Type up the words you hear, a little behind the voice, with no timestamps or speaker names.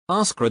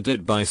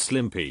AskReddit by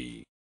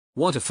Slimpy.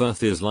 What if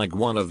Earth is like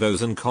one of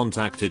those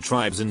uncontacted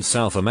tribes in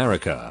South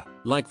America?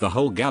 Like the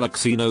whole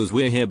galaxy knows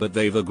we're here but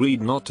they've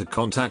agreed not to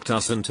contact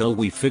us until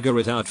we figure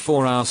it out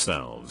for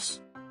ourselves.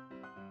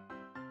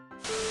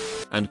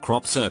 And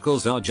crop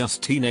circles are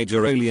just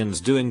teenager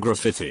aliens doing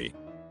graffiti.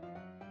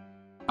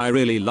 I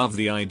really love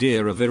the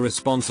idea of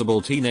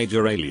irresponsible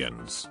teenager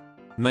aliens.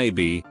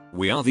 Maybe,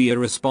 we are the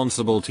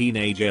irresponsible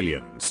teenage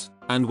aliens,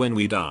 and when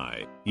we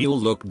die, you'll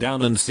look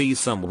down and see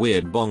some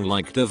weird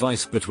bong-like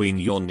device between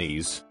your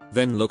knees,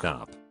 then look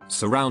up,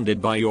 surrounded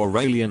by your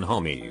alien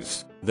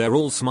homies. They're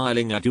all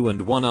smiling at you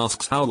and one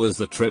asks, how was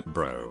the trip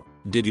bro?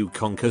 Did you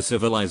conquer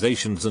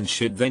civilizations and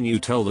shit? Then you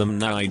tell them,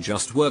 nah, I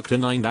just worked a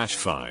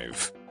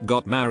 9-5,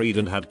 got married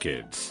and had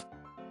kids.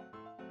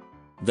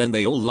 Then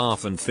they all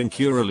laugh and think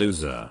you're a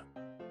loser.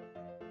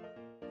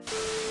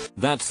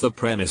 That's the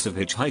premise of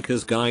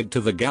Hitchhiker's Guide to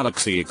the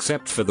Galaxy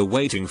except for the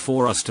waiting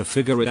for us to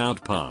figure it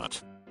out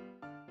part.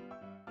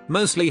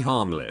 Mostly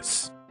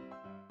harmless.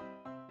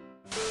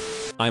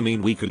 I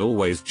mean, we could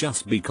always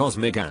just be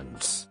cosmic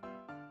ants.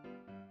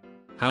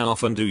 How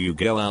often do you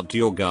go out to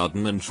your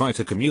garden and try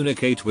to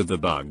communicate with the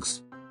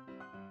bugs?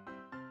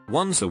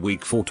 Once a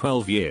week for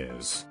 12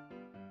 years.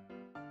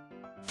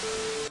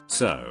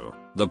 So,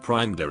 the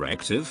prime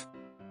directive?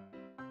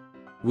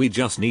 We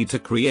just need to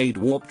create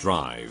warp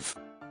drive.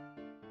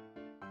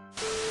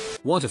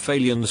 What if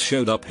aliens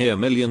showed up here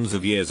millions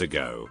of years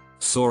ago,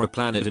 saw a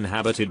planet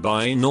inhabited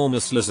by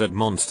enormous lizard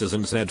monsters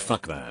and said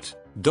fuck that,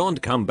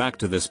 don't come back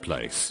to this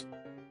place?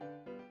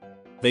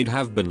 They'd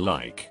have been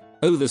like,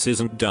 oh, this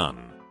isn't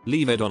done,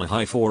 leave it on a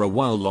high for a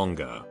while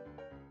longer.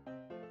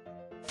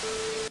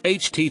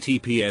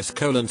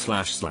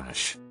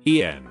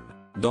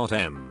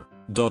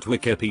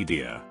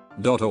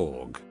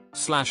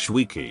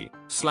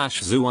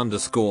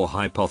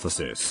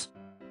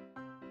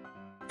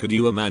 Could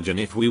you imagine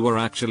if we were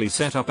actually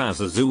set up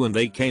as a zoo and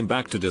they came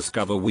back to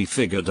discover we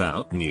figured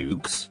out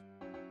nukes?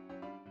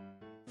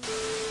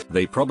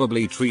 They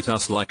probably treat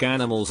us like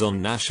animals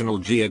on National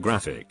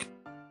Geographic.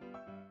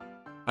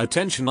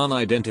 Attention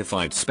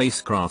unidentified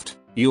spacecraft,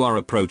 you are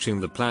approaching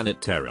the planet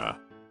Terra.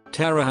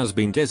 Terra has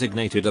been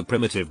designated a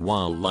primitive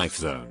wildlife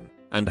zone,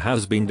 and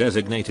has been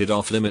designated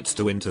off limits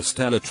to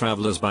interstellar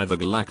travelers by the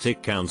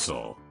Galactic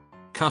Council.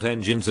 Cut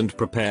engines and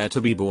prepare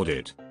to be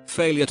boarded.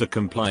 Failure to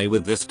comply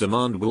with this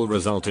demand will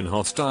result in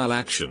hostile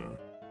action.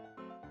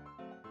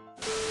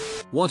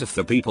 What if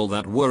the people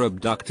that were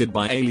abducted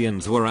by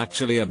aliens were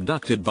actually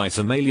abducted by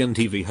some alien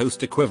TV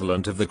host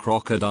equivalent of the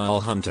Crocodile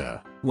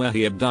Hunter, where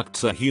he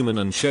abducts a human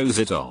and shows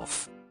it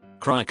off?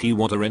 Crikey,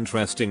 what a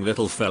interesting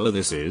little fella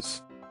this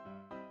is.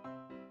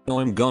 Oh,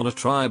 I'm gonna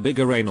try a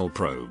bigger anal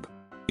probe.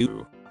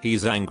 Ew,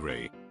 he's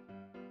angry.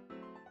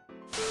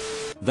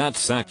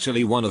 That's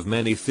actually one of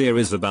many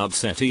theories about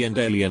SETI and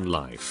alien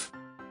life.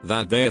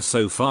 That they're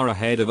so far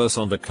ahead of us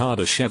on the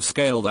Kardashev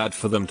scale that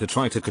for them to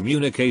try to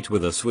communicate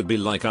with us would be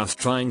like us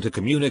trying to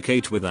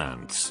communicate with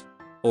ants.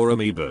 Or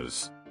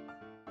amoebas.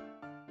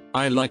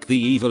 I like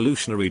the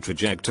evolutionary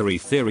trajectory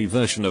theory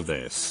version of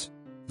this.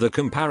 The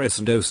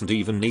comparison doesn't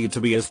even need to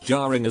be as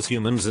jarring as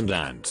humans and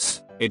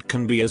ants, it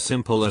can be as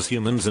simple as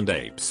humans and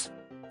apes.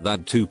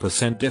 That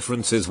 2%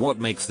 difference is what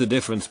makes the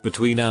difference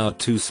between our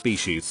two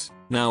species.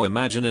 Now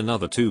imagine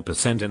another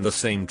 2% in the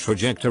same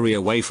trajectory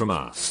away from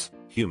us,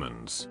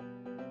 humans.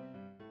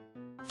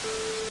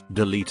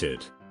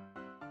 Deleted.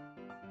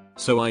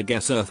 So I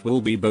guess Earth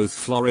will be both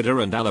Florida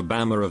and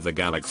Alabama of the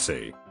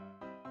galaxy.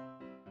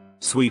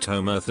 Sweet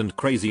home Earth and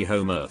crazy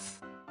home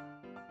Earth.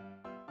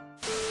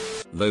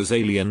 Those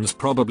aliens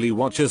probably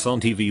watch us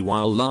on TV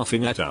while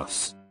laughing at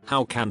us.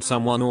 How can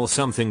someone or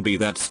something be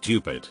that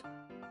stupid?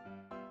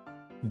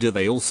 Do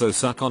they also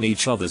suck on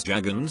each other's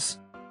dragons?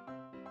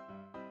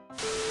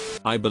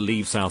 I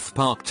believe South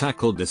Park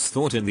tackled this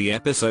thought in the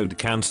episode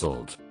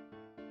Cancelled.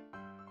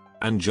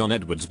 And John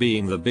Edwards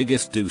being the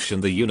biggest douche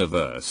in the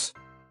universe.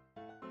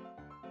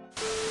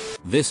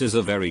 This is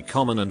a very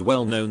common and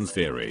well-known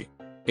theory.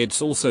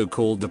 It's also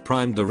called the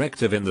Prime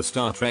Directive in the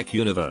Star Trek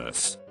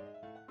universe.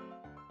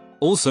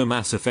 Also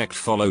Mass Effect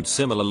followed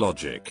similar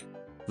logic.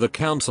 The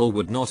Council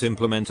would not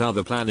implement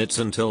other planets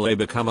until they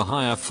become a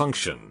higher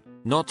function,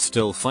 not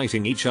still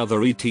fighting each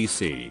other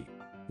etc.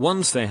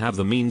 Once they have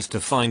the means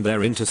to find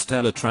their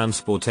interstellar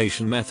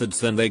transportation methods,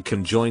 then they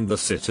can join the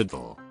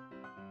Citadel.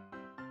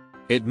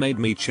 It made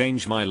me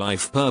change my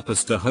life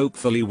purpose to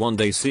hopefully one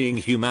day seeing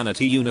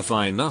humanity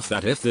unify enough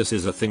that if this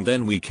is a thing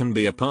then we can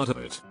be a part of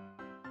it.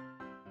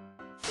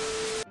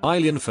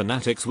 Alien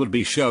fanatics would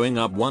be showing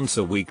up once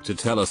a week to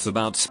tell us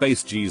about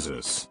Space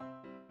Jesus.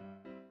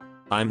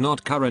 I'm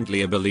not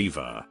currently a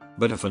believer,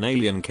 but if an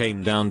alien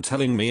came down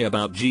telling me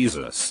about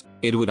Jesus,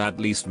 it would at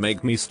least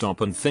make me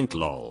stop and think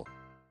lol.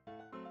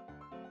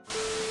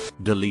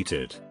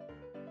 Deleted.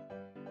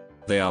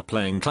 They are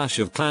playing Clash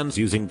of Clans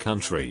using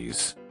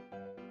countries.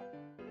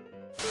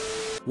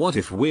 What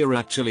if we're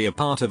actually a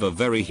part of a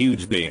very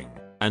huge being,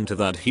 and to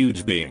that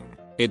huge being,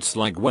 it's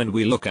like when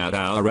we look at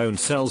our own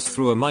cells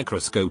through a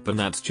microscope and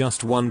that's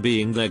just one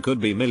being, there could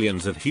be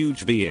millions of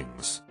huge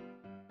beings.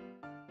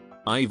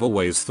 I've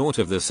always thought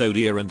of this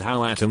idea and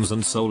how atoms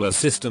and solar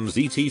systems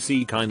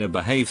etc kinda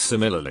behave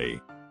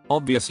similarly.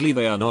 Obviously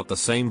they are not the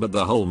same, but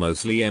the whole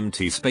mostly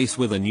empty space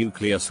with a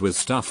nucleus with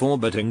stuff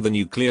orbiting the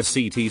nucleus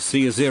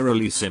etc is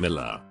eerily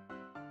similar.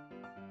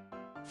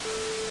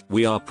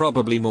 We are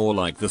probably more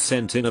like the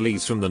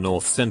Sentinelese from the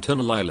North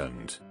Sentinel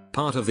Island,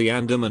 part of the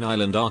Andaman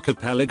Island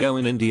archipelago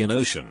in Indian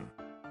Ocean.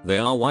 They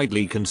are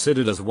widely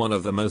considered as one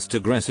of the most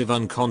aggressive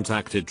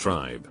uncontacted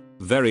tribe,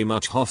 very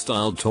much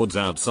hostile towards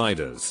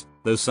outsiders,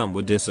 though some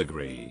would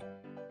disagree.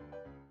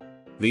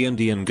 The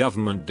Indian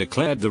government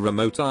declared the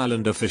remote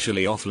island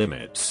officially off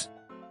limits.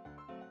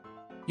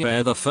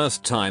 Yeah, the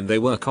first time they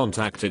were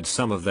contacted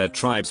some of their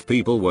tribe's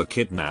people were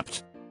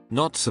kidnapped.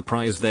 Not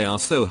surprised they are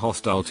so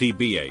hostile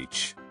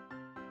tbh.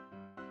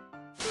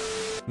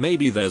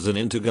 Maybe there's an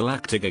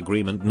intergalactic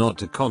agreement not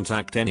to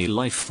contact any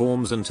life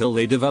forms until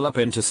they develop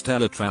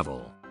interstellar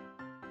travel.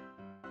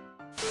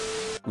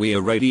 We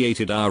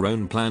irradiated our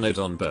own planet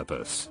on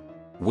purpose.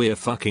 We're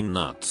fucking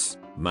nuts,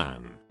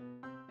 man.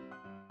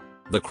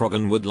 The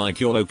Krogan would like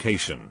your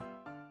location.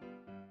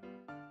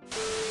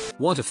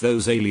 What if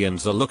those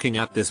aliens are looking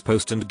at this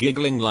post and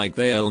giggling like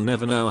they'll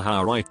never know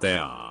how right they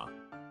are?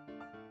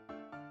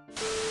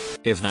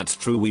 If that's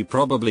true, we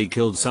probably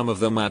killed some of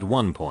them at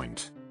one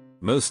point.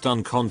 Most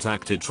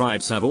uncontacted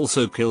tribes have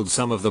also killed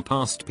some of the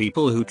past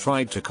people who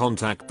tried to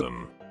contact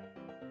them.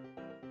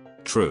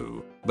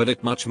 True, but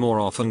it much more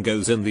often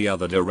goes in the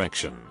other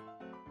direction.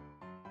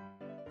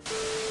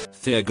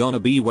 They're gonna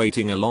be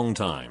waiting a long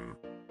time.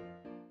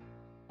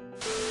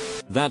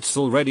 That's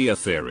already a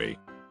theory.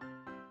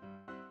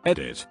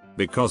 Edit,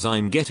 because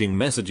I'm getting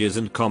messages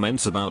and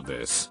comments about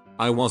this,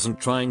 I wasn't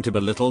trying to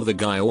belittle the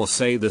guy or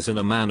say this in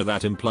a manner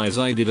that implies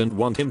I didn't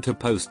want him to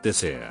post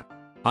this here.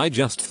 I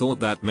just thought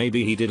that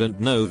maybe he didn't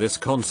know this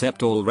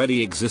concept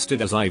already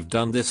existed, as I've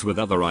done this with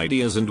other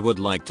ideas and would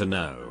like to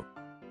know.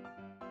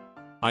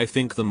 I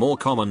think the more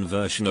common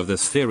version of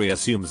this theory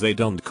assumes they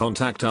don't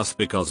contact us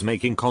because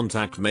making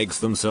contact makes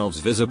themselves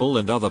visible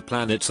and other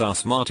planets are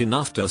smart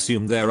enough to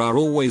assume there are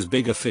always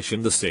bigger fish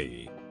in the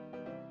sea.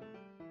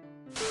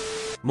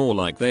 More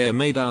like they are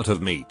made out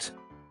of meat.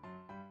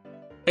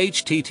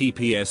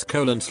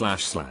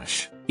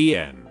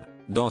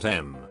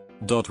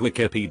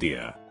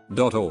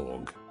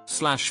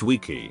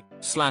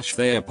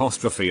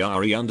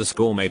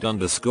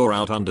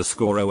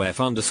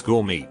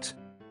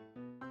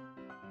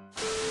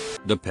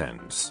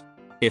 Depends.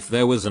 If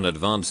there was an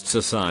advanced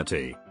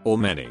society, or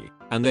many,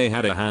 and they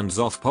had a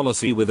hands-off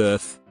policy with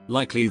Earth,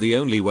 likely the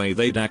only way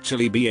they'd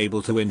actually be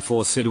able to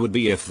enforce it would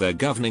be if their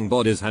governing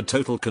bodies had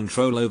total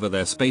control over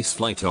their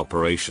spaceflight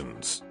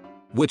operations.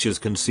 Which is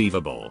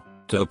conceivable,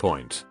 to a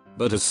point,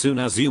 but as soon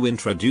as you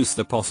introduce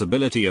the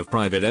possibility of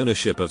private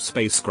ownership of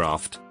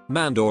spacecraft,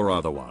 manned or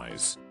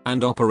otherwise,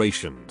 and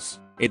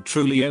operations, it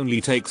truly only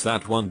takes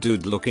that one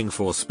dude looking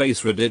for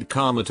space-reddit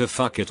karma to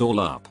fuck it all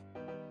up.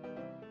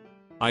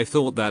 I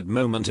thought that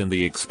moment in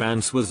the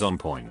Expanse was on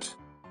point.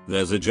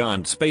 There's a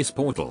giant space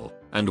portal,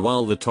 and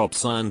while the top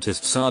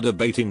scientists are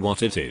debating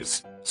what it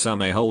is,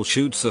 some a-hole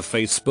shoots a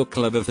Facebook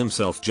clip of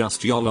himself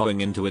just YOLOing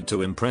into it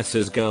to impress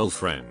his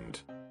girlfriend.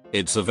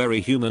 It's a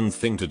very human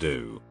thing to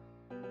do.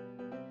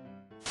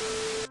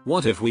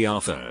 What if we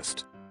are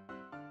first?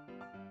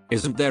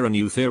 Isn't there a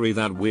new theory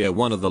that we're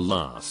one of the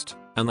last,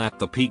 and that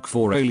the peak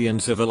for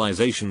alien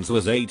civilizations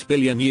was 8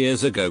 billion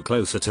years ago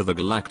closer to the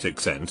galactic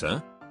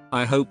center?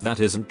 I hope that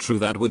isn't true.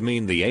 That would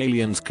mean the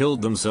aliens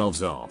killed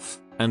themselves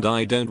off, and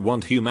I don't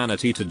want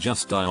humanity to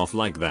just die off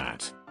like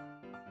that.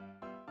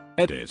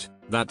 Edit,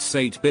 that's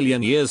 8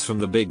 billion years from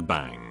the Big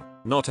Bang,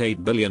 not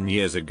 8 billion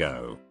years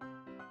ago.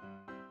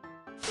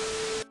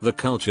 The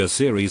Culture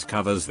series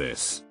covers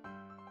this.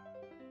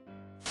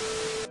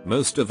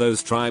 Most of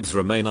those tribes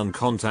remain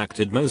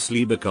uncontacted,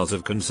 mostly because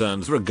of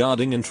concerns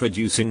regarding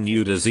introducing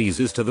new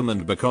diseases to them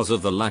and because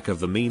of the lack of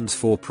the means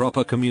for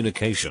proper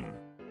communication.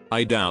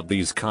 I doubt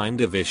these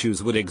kind of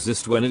issues would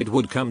exist when it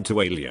would come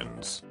to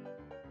aliens.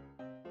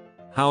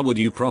 How would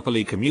you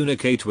properly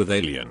communicate with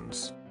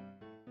aliens?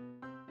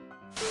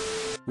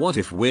 What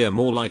if we're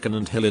more like an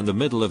anthill in the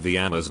middle of the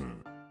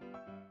Amazon?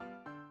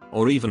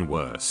 Or even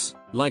worse,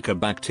 like a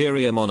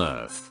bacterium on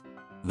Earth.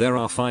 There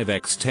are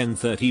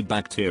 5x1030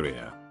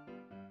 bacteria.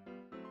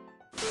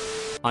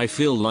 I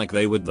feel like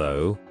they would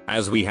though,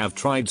 as we have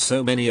tried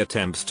so many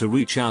attempts to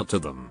reach out to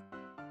them.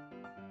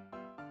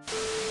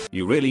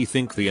 You really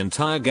think the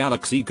entire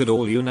galaxy could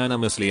all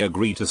unanimously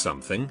agree to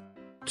something?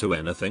 To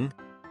anything?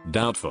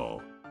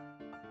 Doubtful.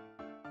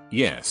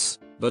 Yes,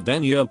 but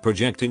then you're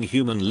projecting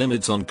human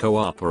limits on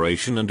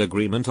cooperation and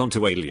agreement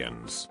onto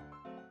aliens.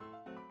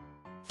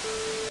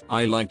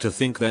 I like to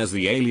think there's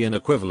the alien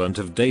equivalent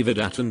of David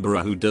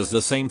Attenborough who does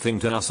the same thing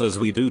to us as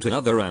we do to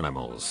other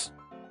animals.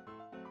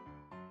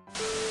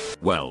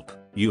 Welp,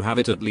 you have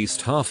it at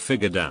least half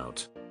figured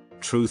out.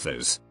 Truth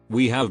is,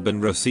 we have been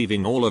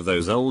receiving all of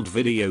those old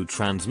video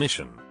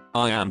transmission.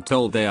 I am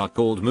told they are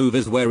called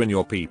movies wherein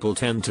your people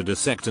tend to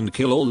dissect and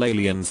kill all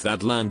aliens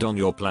that land on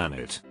your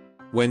planet.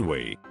 When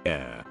we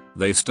air,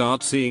 they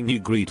start seeing you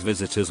greet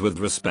visitors with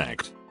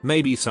respect,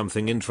 Maybe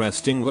something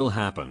interesting will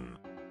happen.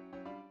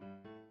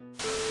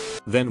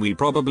 Then we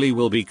probably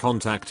will be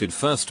contacted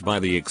first by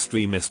the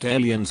extremist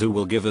aliens who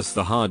will give us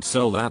the hard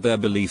sell that their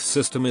belief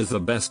system is the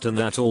best and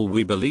that all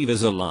we believe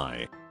is a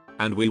lie.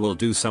 And we will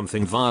do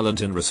something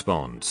violent in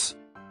response.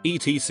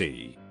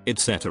 etc.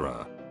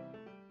 etc.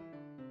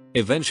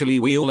 Eventually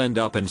we all end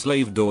up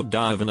enslaved or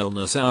die of an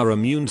illness our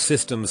immune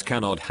systems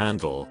cannot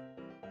handle.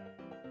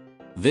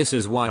 This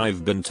is why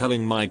I've been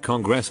telling my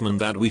congressman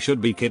that we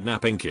should be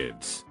kidnapping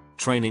kids,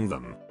 training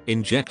them,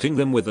 injecting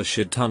them with a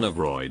shit ton of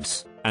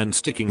roids, and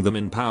sticking them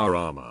in power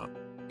armor.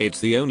 It's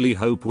the only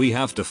hope we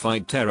have to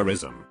fight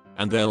terrorism,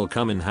 and they'll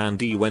come in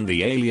handy when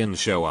the aliens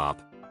show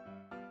up.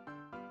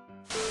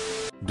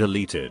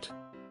 Deleted.